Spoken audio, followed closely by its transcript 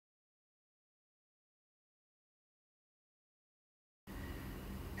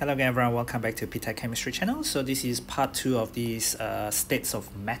Hello again everyone, welcome back to ptet.chemistry channel. So this is part 2 of this states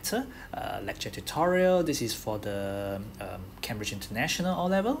of matter lecture tutorial. This is for the Cambridge International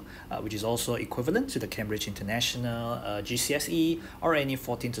O-Level, which is also equivalent to the Cambridge International GCSE or any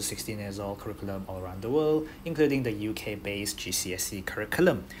 14 to 16 years old curriculum all around the world, including the UK-based GCSE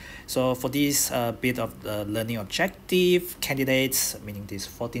curriculum. So for this bit of the learning objective, candidates, meaning these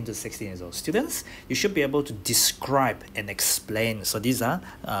 14 to 16 years old students, you should be able to describe and explain. So these are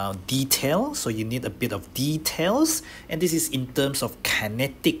detail, so you need a bit of details, and this is in terms of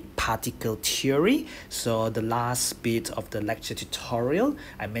kinetic particle theory. So the last bit of the lecture tutorial,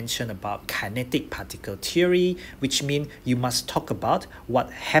 I mentioned about kinetic particle theory, which means you must talk about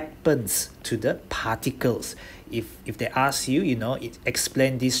what happens to the particles. If they ask you,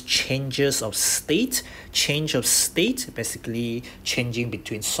 explain these changes of state. Change of state, basically changing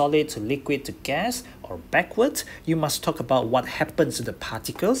between solid to liquid to gas or backwards, you must talk about what happens to the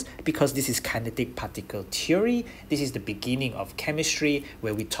particles, because this is kinetic particle theory. This is the beginning of chemistry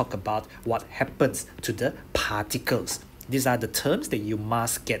where we talk about what happens to the particles. These are the terms that you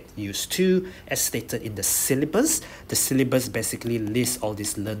must get used to as stated in the syllabus. The syllabus basically lists all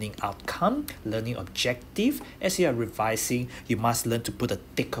this learning outcome, learning objective. As you are revising, you must learn to put a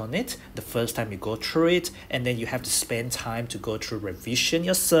tick on it the first time you go through it, and then you have to spend time to go through revision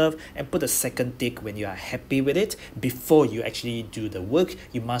yourself and put a second tick when you are happy with it. Before you actually do the work,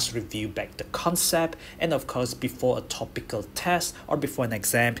 you must review back the concept, and of course before a topical test or before an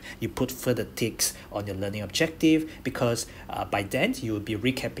exam, you put further ticks on your learning objective, because by then you will be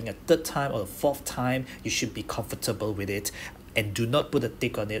recapping a third time or a fourth time. You should be comfortable with it, and do not put a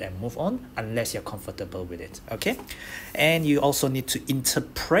tick on it and move on unless you're comfortable with it. Okay, and you also need to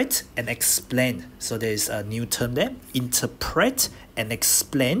interpret and explain. So there is a new term there, interpret and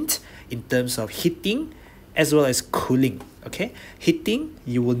explain, in terms of heating as well as cooling. Okay, heating,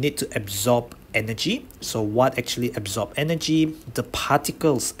 you will need to absorb energy. So what actually absorb energy? The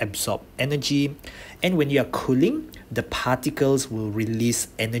particles absorb energy, and when you are cooling, the particles will release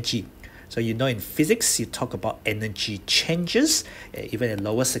energy. So in physics, you talk about energy changes. Even in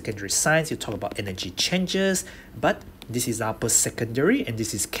lower secondary science, you talk about energy changes. But this is upper secondary, and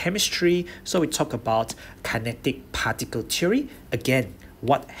this is chemistry. So we talk about kinetic particle theory. Again,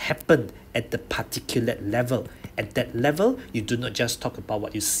 what happened at the particulate level. At that level, you do not just talk about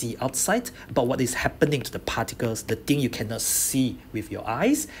what you see outside, but what is happening to the particles, the thing you cannot see with your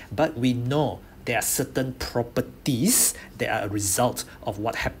eyes, but we know there are certain properties that are a result of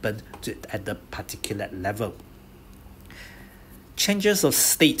what happened at the particulate level. Changes of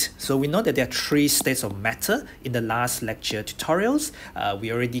state. So we know that there are 3 states of matter. In the last lecture tutorials,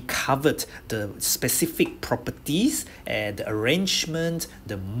 we already covered the specific properties and the arrangement,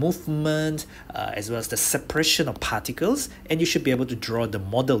 the movement, as well as the separation of particles. And you should be able to draw the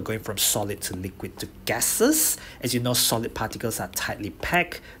model going from solid to liquid to gases. As you know, solid particles are tightly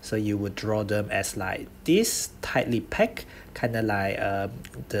packed, so you would draw them as like this, tightly packed, kind of like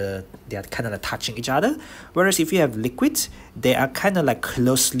they are kind of like touching each other. Whereas if you have liquids, they are kind of like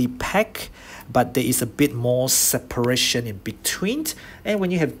closely packed, but there is a bit more separation in between. And when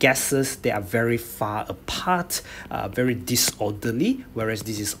you have gases, they are very far apart, very disorderly, whereas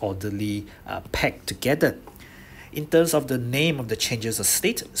this is orderly packed together. In terms of the name of the changes of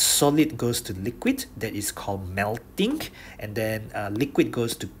state, solid goes to liquid, that is called melting, and then liquid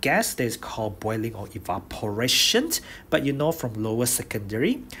goes to gas, that is called boiling or evaporation. But from lower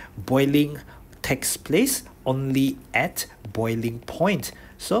secondary, boiling takes place only at boiling point.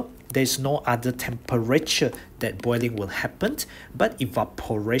 So there is no other temperature that boiling will happen. But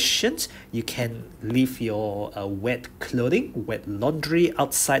evaporation, you can leave your wet clothing, wet laundry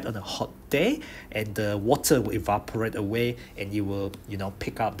outside on a hot day, and the water will evaporate away, and you will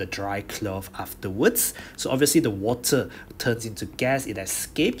pick up the dry cloth afterwards. So obviously the water turns into gas, it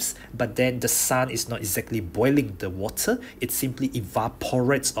escapes, but then the sun is not exactly boiling the water, it simply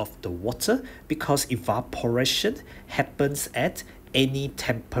evaporates off the water, because evaporation happens at any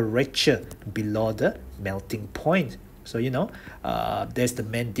temperature below the melting point. So there's the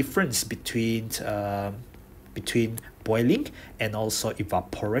main difference between boiling and also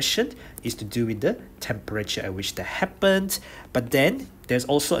evaporation is to do with the temperature at which that happened. But then there's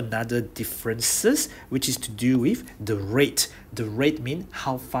also another differences, which is to do with the rate. The rate means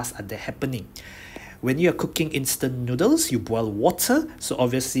how fast are they happening. When you are cooking instant noodles, you boil water, so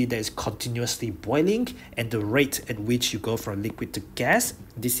obviously there is continuously boiling, and the rate at which you go from liquid to gas,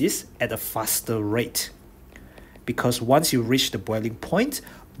 this is at a faster rate. Because once you reach the boiling point,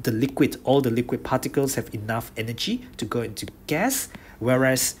 all the liquid particles have enough energy to go into gas,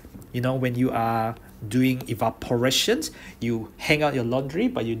 whereas when you are doing evaporation, you hang out your laundry,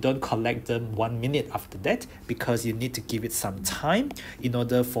 but you don't collect them 1 minute after that, because you need to give it some time in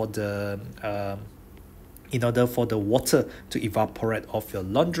order for the water to evaporate off your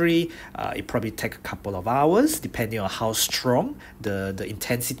laundry. It probably take a couple of hours depending on how strong the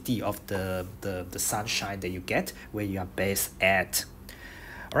intensity of the sunshine that you get where you are based at.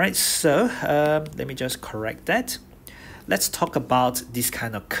 Alright, so let me just correct that. Let's talk about this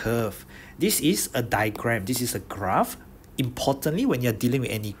kind of curve. This is a diagram, this is a graph. Importantly, when you're dealing with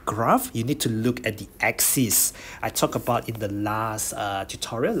any graph, you need to look at the axis. I talked about in the last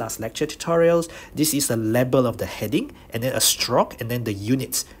lecture tutorials. This is a label of the heading, and then a stroke, and then the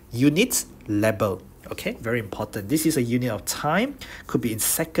units. Units, label. Okay, very important. This is a unit of time, could be in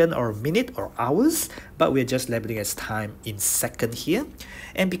second or minute or hours, but we're just labeling as time in second here.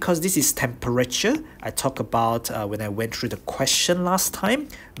 And because this is temperature, I talked about when I went through the question last time,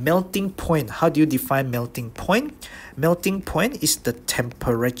 melting point. How do you define melting point? Melting point is the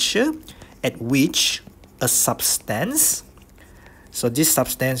temperature at which a substance, so this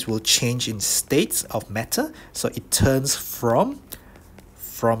substance will change in states of matter, so it turns from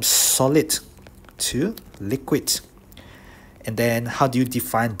solid to liquid. And then how do you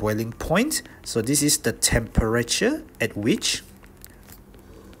define boiling point? So this is the temperature at which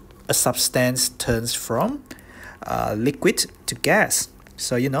a substance turns from liquid to gas.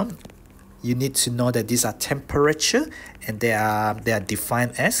 So you need to know that these are temperature, and they are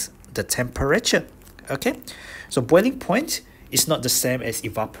defined as the temperature. Okay, so boiling point is not the same as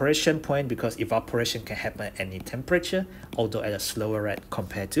evaporation point, because evaporation can happen at any temperature, although at a slower rate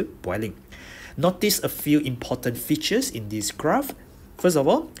compared to boiling. Notice a few important features in this graph. First of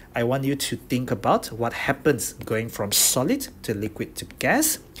all, I want you to think about what happens going from solid to liquid to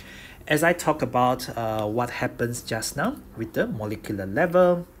gas. As I talk about what happens just now with the molecular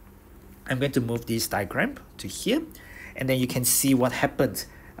level, I'm going to move this diagram to here, and then you can see what happens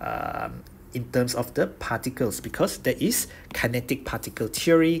in terms of the particles, because there is kinetic particle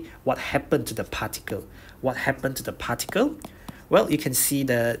theory. What happened to the particle? What happened to the particle? Well, you can see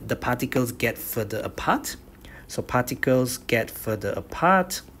that the particles get further apart. So particles get further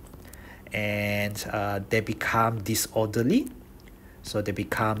apart, and they become disorderly. So they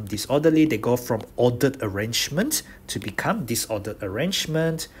become disorderly. They go from ordered arrangement to become disordered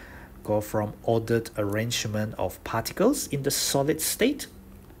arrangement. Go from ordered arrangement of particles in the solid state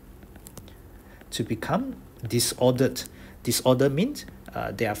to become disordered. Disorder means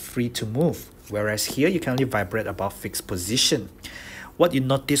they are free to move, whereas here you can only vibrate above fixed position. What you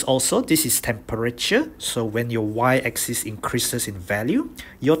notice also, this is temperature. So when your y-axis increases in value,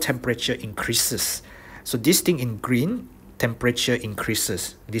 your temperature increases. So this thing in green, temperature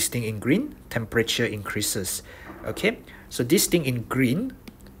increases. This thing in green, temperature increases. Okay, so this thing in green,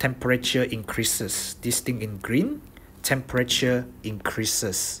 temperature increases. This thing in green, temperature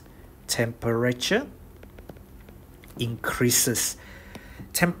increases. Temperature increases.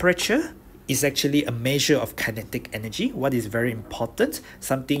 Temperature is actually a measure of kinetic energy. What is very important,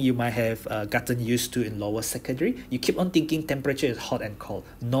 something you might have gotten used to in lower secondary, you keep on thinking temperature is hot and cold.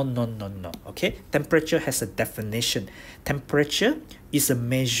 No. Okay, temperature has a definition. Temperature is a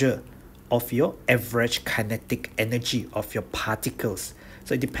measure of your average kinetic energy of your particles.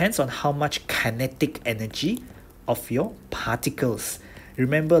 So it depends on how much kinetic energy of your particles.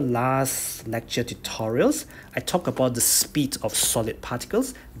 Remember last lecture tutorials, I talked about the speed of solid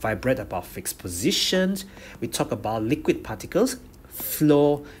particles, vibrate about fixed positions. We talk about liquid particles, they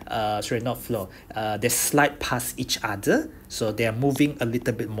slide past each other. So they are moving a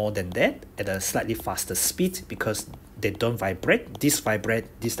little bit more than that at a slightly faster speed, because they don't vibrate. This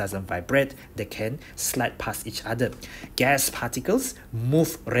doesn't vibrate. They can slide past each other. Gas particles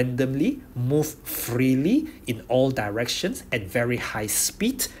move randomly, move freely in all directions at very high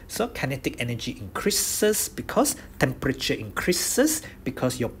speed. So kinetic energy increases because temperature increases,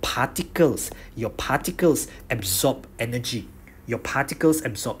 because your particles absorb energy. Your particles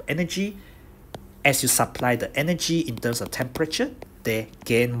absorb energy. As you supply the energy in terms of temperature, they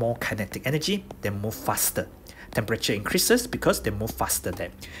gain more kinetic energy, they move faster. Temperature increases because they move faster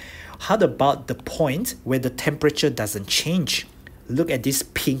there. How about the point where the temperature doesn't change? Look at this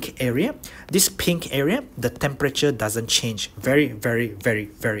pink area. This pink area, the temperature doesn't change. Very, very, very,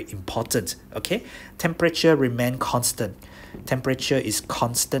 very important. Okay, temperature remain constant. Temperature is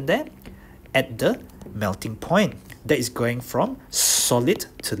constant there at the melting point. That is going from solid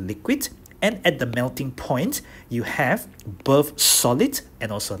to liquid. And at the melting point, you have both solid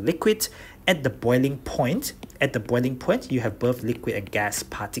and also liquid. At the boiling point, you have both liquid and gas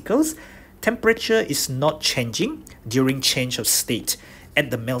particles. Temperature is not changing during change of state. At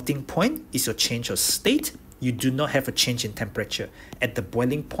the melting point is your change of state. You do not have a change in temperature. At the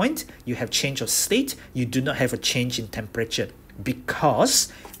boiling point, you have change of state. You do not have a change in temperature,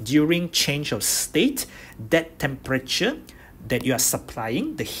 because during change of state, that temperature that you are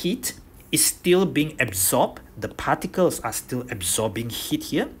supplying, the heat, is still being absorbed. The particles are still absorbing heat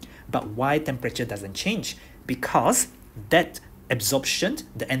here. But why temperature doesn't change? Because that absorption,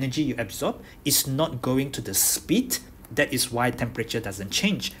 the energy you absorb, is not going to the speed. That is why temperature doesn't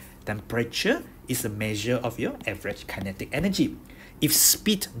change. Temperature is a measure of your average kinetic energy. If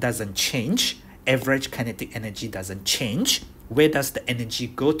speed doesn't change, average kinetic energy doesn't change, where does the energy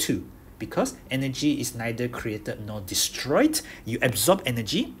go to? Because energy is neither created nor destroyed. You absorb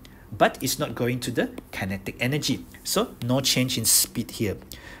energy, but it's not going to the kinetic energy. So no change in speed here.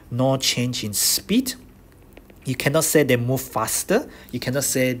 No change in speed. You cannot say they move faster. You cannot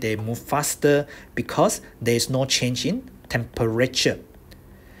say they move faster because there is no change in temperature.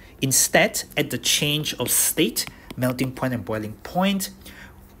 Instead, at the change of state, melting point and boiling point,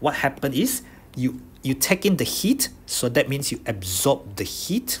 what happened is you take in the heat, so that means you absorb the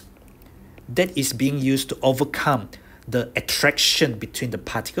heat that is being used to overcome the attraction between the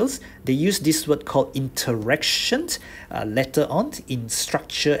particles. They use this word called interaction. Later on in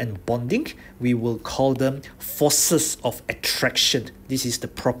structure and bonding, we will call them forces of attraction. This is the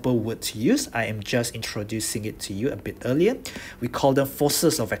proper word to use. I am just introducing it to you a bit earlier. We call them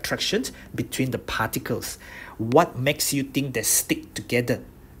forces of attraction between the particles. What makes you think they stick together?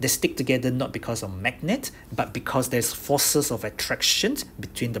 They stick together not because of magnet, but because there's forces of attraction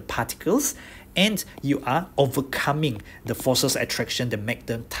between the particles, and you are overcoming the forces of attraction that make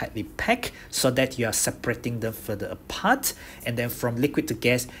them tightly packed, so that you are separating them further apart. And then from liquid to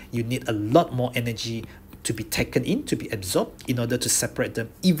gas, you need a lot more energy to be taken in, to be absorbed, in order to separate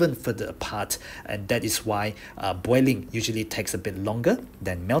them even further apart. And that is why boiling usually takes a bit longer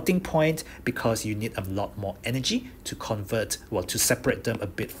than melting point, because you need a lot more energy to convert, well, to separate them a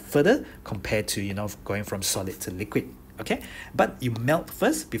bit further compared to, you know, going from solid to liquid. Okay, but you melt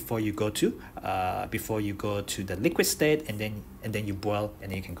first before you go to the liquid state, and then you boil,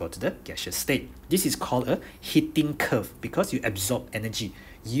 and then you can go to the gaseous state. This is called a heating curve, because you absorb energy.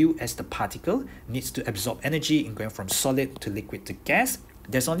 You as the particle needs to absorb energy in going from solid to liquid to gas.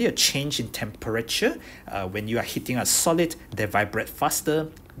 There's only a change in temperature. When you are heating a solid, they vibrate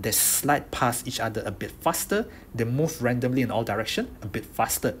faster, they slide past each other a bit faster, they move randomly in all directions a bit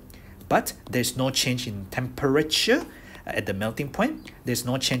faster. But there's no change in temperature at the melting point. There's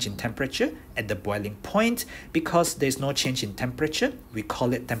no change in temperature at the boiling point. Because there's no change in temperature, we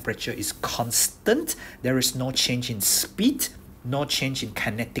call it temperature is constant. There is no change in speed, no change in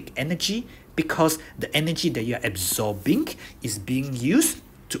kinetic energy, because the energy that you're absorbing is being used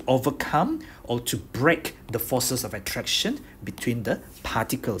to overcome or to break the forces of attraction between the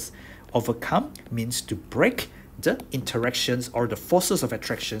particles. Overcome means to break the interactions or the forces of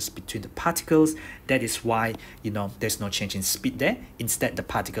attractions between the particles. That is why, you know, there's no change in speed there. Instead, the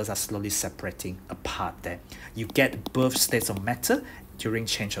particles are slowly separating apart there. You get both states of matter during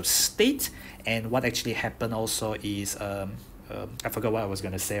change of state. And what actually happened also is, I forgot what I was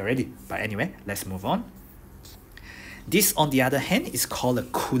going to say already. But anyway, let's move on. This, on the other hand, is called a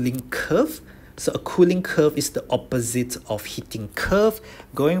cooling curve. So a cooling curve is the opposite of heating curve.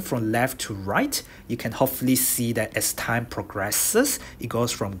 Going from left to right, you can hopefully see that as time progresses, it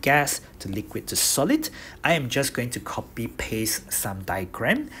goes from gas to liquid to solid. I am just going to copy paste some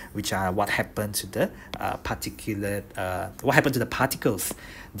diagram, which are what happened to the what happened to the particles.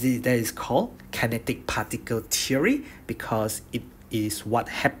 That is called kinetic particle theory, because it is what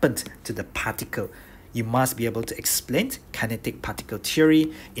happened to the particle. You must be able to explain kinetic particle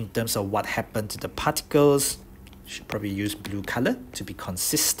theory in terms of what happened to the particles. Should probably use blue color to be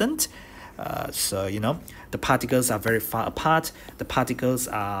consistent. So, you know, the particles are very far apart. The particles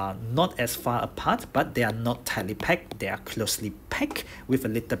are not as far apart, but they are not tightly packed. They are closely packed with a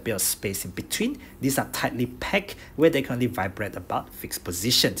little bit of space in between. These are tightly packed where they can only vibrate about fixed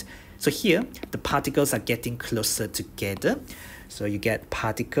positions. So here, the particles are getting closer together. So you get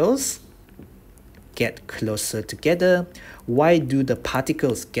particles get closer together. Why do the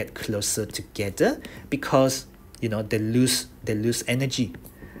particles get closer together? Because, you know, they lose energy.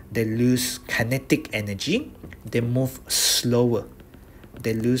 They lose kinetic energy. They move slower.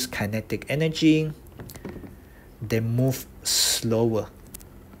 They lose kinetic energy. They move slower.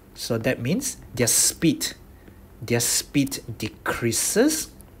 So that means their speed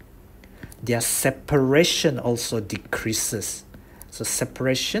decreases. Their separation also decreases. So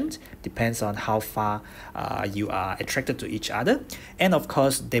separation depends on how far you are attracted to each other. And of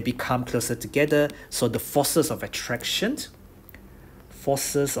course, they become closer together. So the forces of attraction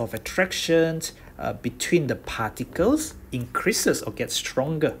forces of attraction between the particles increases or gets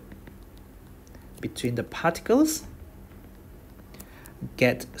stronger. Between the particles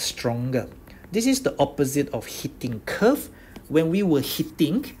get stronger. This is the opposite of heating curve. When we were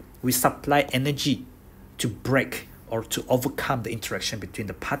heating, we supply energy to break or to overcome the interaction between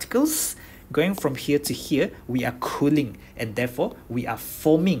the particles. Going from here to here, we are cooling, and therefore we are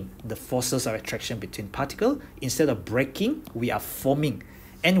forming the forces of attraction between particles. Instead of breaking, we are forming.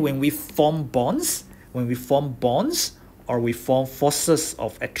 And when we form bonds, or we form forces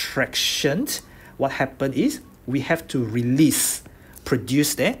of attraction, what happens is we have to release.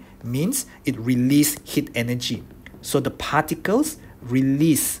 Produce there means it release heat energy. So the particles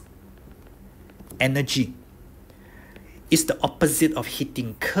release energy. It's the opposite of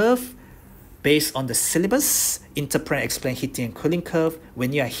heating curve. Based on the syllabus, interpret and explain heating and cooling curve.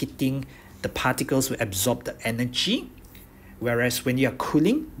 When you are heating, the particles will absorb the energy. Whereas when you are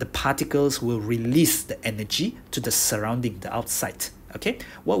cooling, the particles will release the energy to the surrounding, the outside. Okay,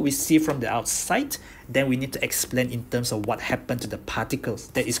 what we see from the outside, then we need to explain in terms of what happened to the particles.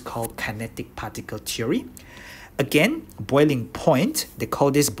 That is called kinetic particle theory. Again, boiling point, they call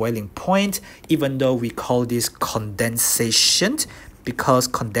this boiling point, even though we call this condensation, because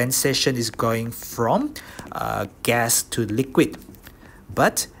condensation is going from gas to liquid.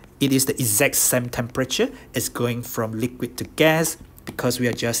 But it is the exact same temperature as going from liquid to gas, because we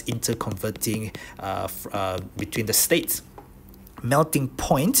are just interconverting between the states. Melting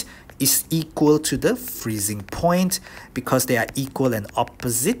point is equal to the freezing point because they are equal and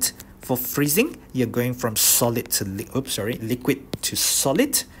opposite. For freezing, you're going from liquid to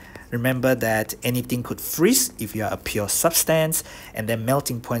solid. Remember that anything could freeze if you are a pure substance, and then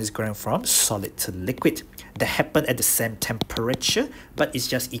melting point is going from solid to liquid. They happen at the same temperature, but it's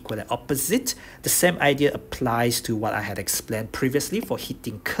just equal and opposite. The same idea applies to what I had explained previously for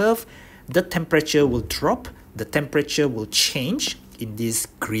heating curve. The temperature will drop, the temperature will change in this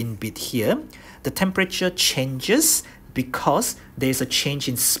green bit here. The temperature changes because there's a change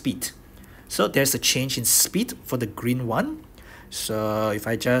in speed. So there's a change in speed for the green one. So if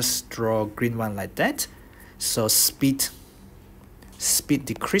I just draw green one like that, so speed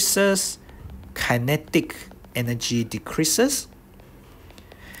decreases, kinetic energy decreases,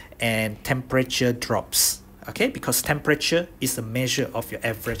 and temperature drops. Okay, because temperature is a measure of your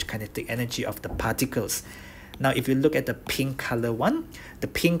average kinetic energy of the particles. Now if you look at the pink color one,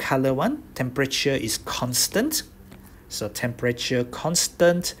 temperature is constant. So temperature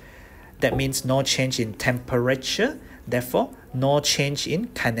constant, that means no change in temperature, therefore no change in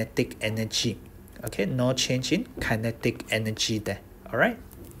kinetic energy. Okay, no change in kinetic energy there. All right.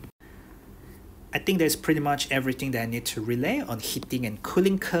 I think that's pretty much everything that I need to relay on heating and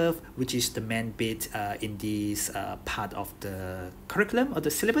cooling curve, which is the main bit in this part of the curriculum or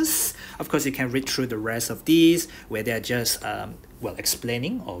the syllabus. Of course, you can read through the rest of these where they're just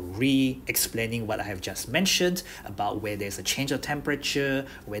explaining or re-explaining what I have just mentioned about where there's a change of temperature,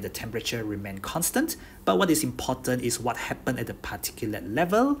 where the temperature remain constant. But what is important is what happened at the particulate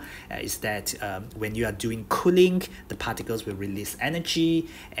level, is that when you are doing cooling, the particles will release energy,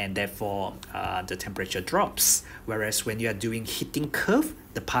 and therefore the temperature drops. Whereas when you are doing heating curve,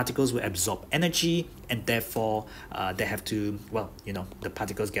 the particles will absorb energy, and therefore they have to, the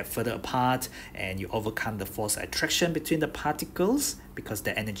particles get further apart, and you overcome the force attraction between the particles because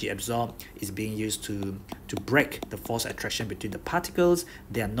the energy absorbed is being used to break the force attraction between the particles.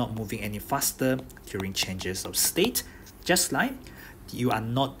 They are not moving any faster during changes of state, just like you are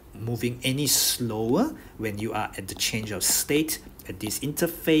not moving any slower when you are at the change of state at this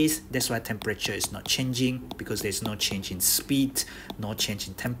interface. That's why temperature is not changing, because there's no change in speed, no change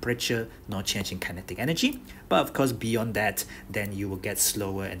in temperature, no change in kinetic energy. But of course, beyond that, then you will get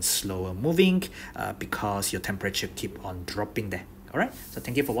slower and slower moving because your temperature keep on dropping there. Alright, so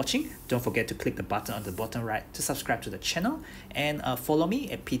thank you for watching. Don't forget to click the button on the bottom right to subscribe to the channel, and follow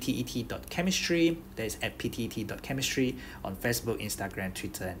me at ptet.chemistry. That is at ptet.chemistry on Facebook, Instagram,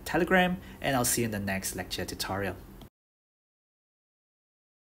 Twitter, and Telegram. And I'll see you in the next lecture tutorial.